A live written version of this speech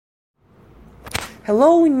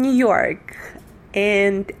Hello, New York,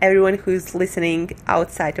 and everyone who's listening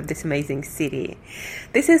outside of this amazing city.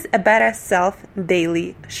 This is a Better Self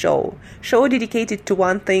Daily show dedicated to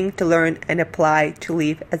one thing: to learn and apply to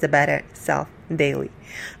live as a better self daily.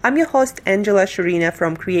 I'm your host, Angela Shurina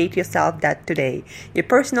from Create Yourself That Today, your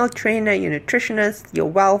personal trainer, your nutritionist,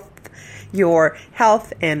 your wealth, your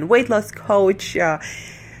health and weight loss coach,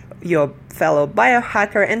 your fellow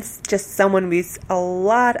biohacker, and just someone with a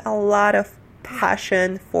lot of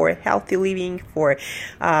passion for healthy living, for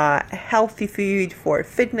healthy food, for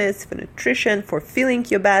fitness, for nutrition, for feeling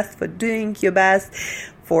your best, for doing your best,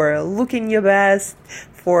 for looking your best,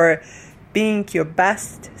 for being your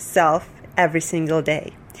best self every single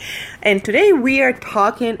day. And today we are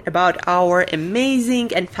talking about our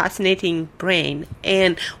amazing and fascinating brain,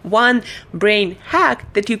 and one brain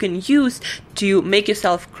hack that you can use to make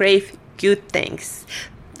yourself crave good things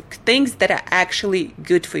that are actually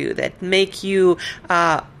good for you, that make you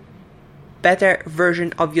a better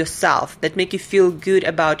version of yourself, that make you feel good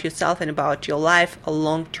about yourself and about your life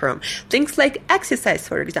long term. Things like exercise,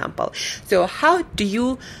 for example. So how do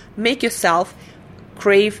you make yourself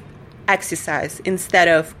crave exercise instead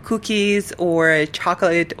of cookies or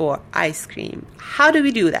chocolate or ice cream? How do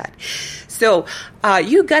we do that? So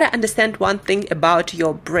you gotta understand one thing about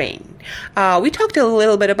your brain. We talked a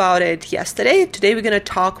little bit about it yesterday. Today we're gonna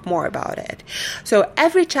talk more about it. So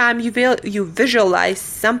every time you visualize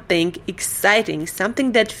something exciting,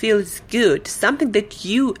 something that feels good, something that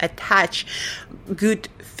you attach good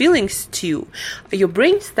feelings to, your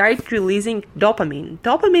brain starts releasing dopamine.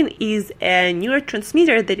 Dopamine is a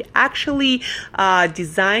neurotransmitter that actually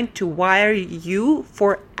designed to wire you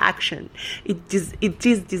for action. It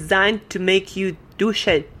is designed to make you do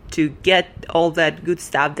shit to get all that good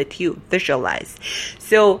stuff that you visualize.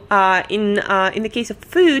 So in the case of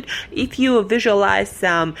food, if you visualize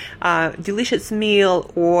some delicious meal,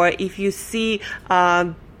 or if you see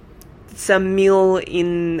some meal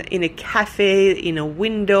in a cafe, in a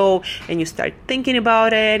window, and you start thinking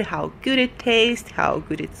about it, how good it tastes, how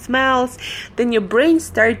good it smells, then your brain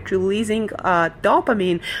starts releasing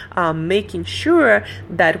dopamine, making sure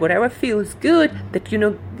that whatever feels good, that you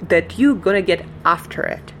know that you're gonna get after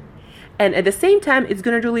it. And at the same time, it's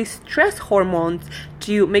gonna release stress hormones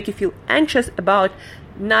to make you feel anxious about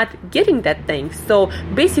not getting that thing. So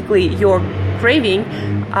basically, your craving,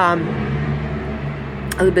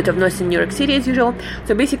 a little bit of noise in New York City as usual.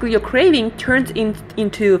 So basically your craving turns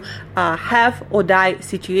into a have or die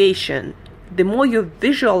situation. The more you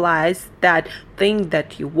visualize that thing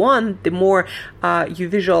that you want, the more you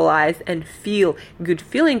visualize and feel good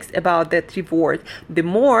feelings about that reward, the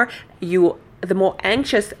more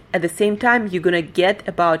anxious at the same time you're gonna get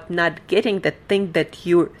about not getting the thing that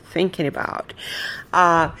you're thinking about.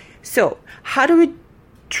 So how do we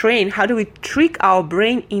trick our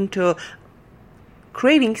brain into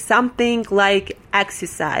craving something like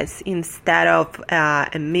exercise instead of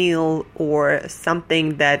a meal, or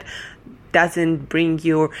something that doesn't bring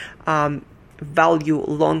you value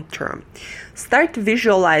long term? Start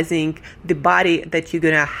visualizing the body that you're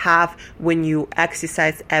gonna have when you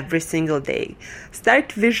exercise every single day.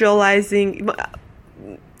 Start visualizing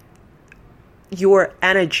your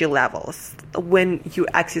energy levels when you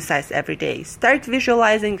exercise every day. Start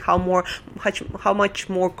visualizing how much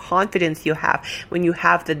more confidence you have when you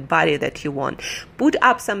have that body that you want. Put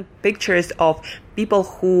up some pictures of people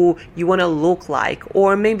who you want to look like,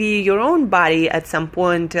 or maybe your own body at some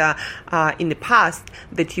point in the past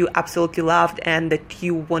that you absolutely loved and that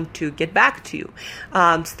you want to get back to.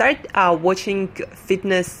 Start watching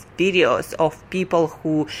fitness videos of people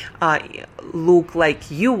who look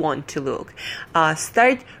like you want to look.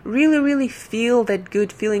 Start really feel that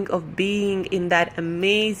good feeling of being in that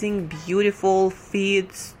amazing, beautiful,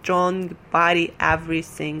 fit, strong body every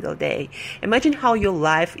single day. Imagine how your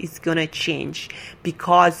life is gonna change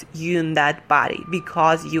because you're in that body,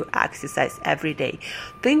 because you exercise every day.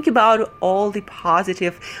 Think about all the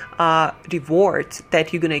positive rewards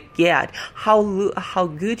that you're gonna get, how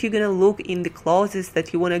good you're gonna look in the clothes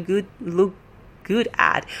that you wanna look good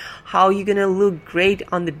at, how you're gonna look great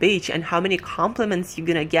on the beach, and how many compliments you're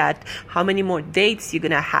gonna get, how many more dates you're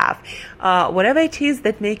gonna have. Whatever it is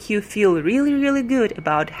that make you feel really good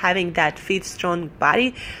about having that fit, strong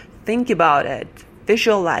body, think about it,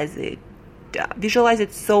 visualize it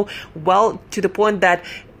so well to the point that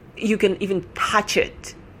you can even touch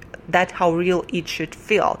it. That's how real it should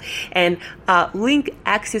feel. And link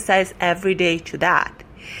exercise every day to that.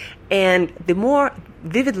 And the more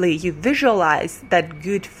vividly you visualize that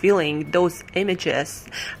good feeling, those images,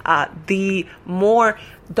 the more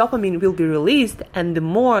dopamine will be released, and the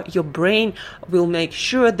more your brain will make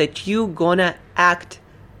sure that you're gonna act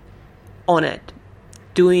on it,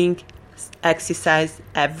 doing exercise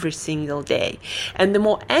every single day. And the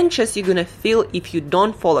more anxious you're gonna feel if you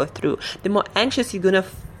don't follow through, the more anxious you're gonna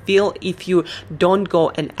feel if you don't go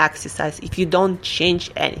and exercise, if you don't change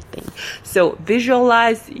anything. So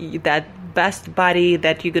visualize that best body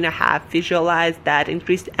that you're gonna have, visualize that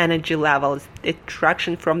increased energy levels,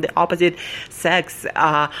 attraction from the opposite sex,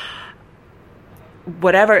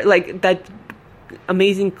 whatever, like that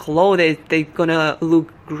amazing clothes, they're gonna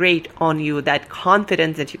look great on you, that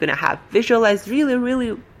confidence that you're gonna have. Visualize really,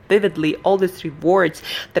 really vividly all these rewards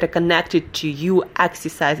that are connected to you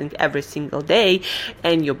exercising every single day,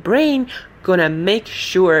 and your brain gonna make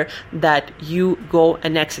sure that you go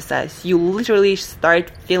and exercise. You literally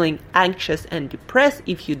start feeling anxious and depressed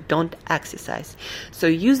if you don't exercise. So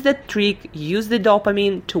use that trick, use the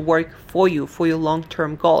dopamine to work for you, for your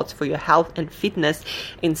long-term goals, for your health and fitness,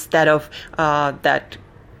 instead of that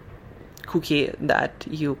cookie that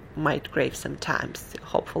you might crave sometimes.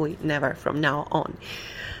 Hopefully never from now on.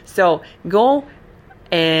 So go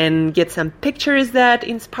and get some pictures that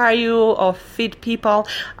inspire you of fit people.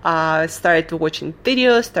 Start watching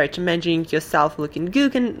videos, start imagining yourself looking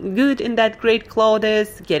good in that great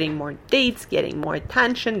clothes, getting more dates, getting more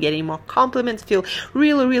attention, getting more compliments, feel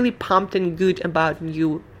really, really pumped and good about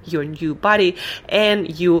your new body,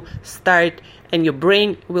 and you start, and your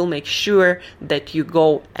brain will make sure that you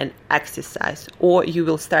go and exercise, or you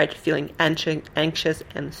will start feeling anxious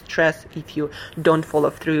and stressed if you don't follow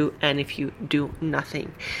through and if you do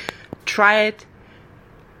nothing. Try it,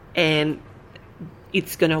 and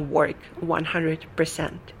it's gonna work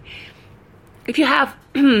 100%. If you have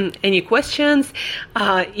any questions,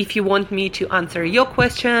 if you want me to answer your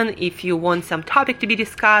question, if you want some topic to be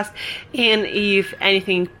discussed, and if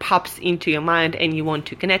anything pops into your mind and you want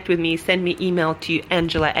to connect with me, send me email to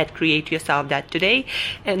Angela@createyourself.today,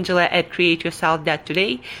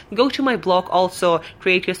 Angela@createyourself.today. Go to my blog also,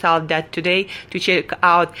 createyourself.today, to check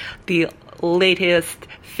out the latest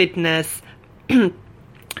fitness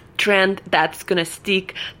trend that's gonna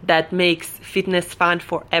stick, that makes fitness fun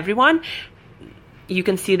for everyone. You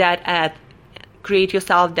can see that at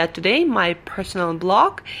createyourself.today, my personal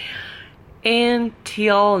blog.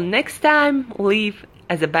 Until next time, live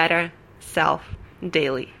as a better self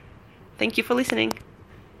daily. Thank you for listening.